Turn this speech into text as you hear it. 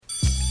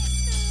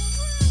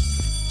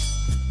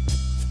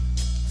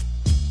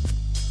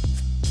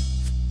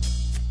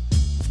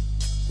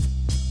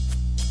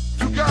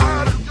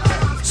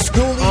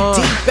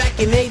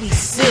in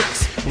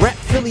 '86. Rap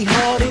Philly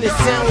hard and it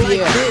sound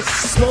like this.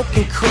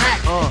 Smoking crack,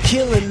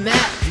 killing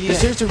that.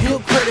 Deserves a real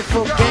credit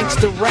for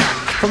gangster rap.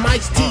 From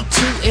Ice-T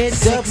to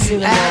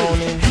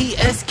NWA,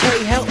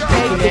 PSK helped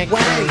pave the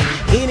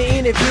way. In an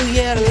interview, he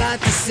had a lot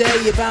to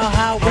say about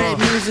how rap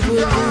music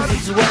would lose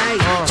its way.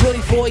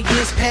 24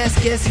 years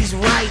past, guess he's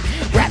right.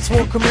 Rap's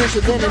more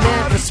commercial than an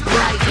ad for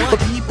Sprite. But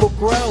people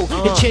grow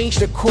and change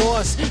the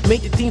course.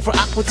 Make the theme for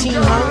Aqua Teen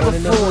Hunger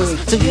Force.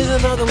 So here's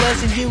another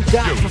lesson you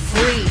got for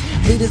free.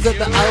 Leaders of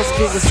the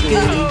outskirts of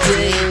Skinny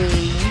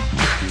D.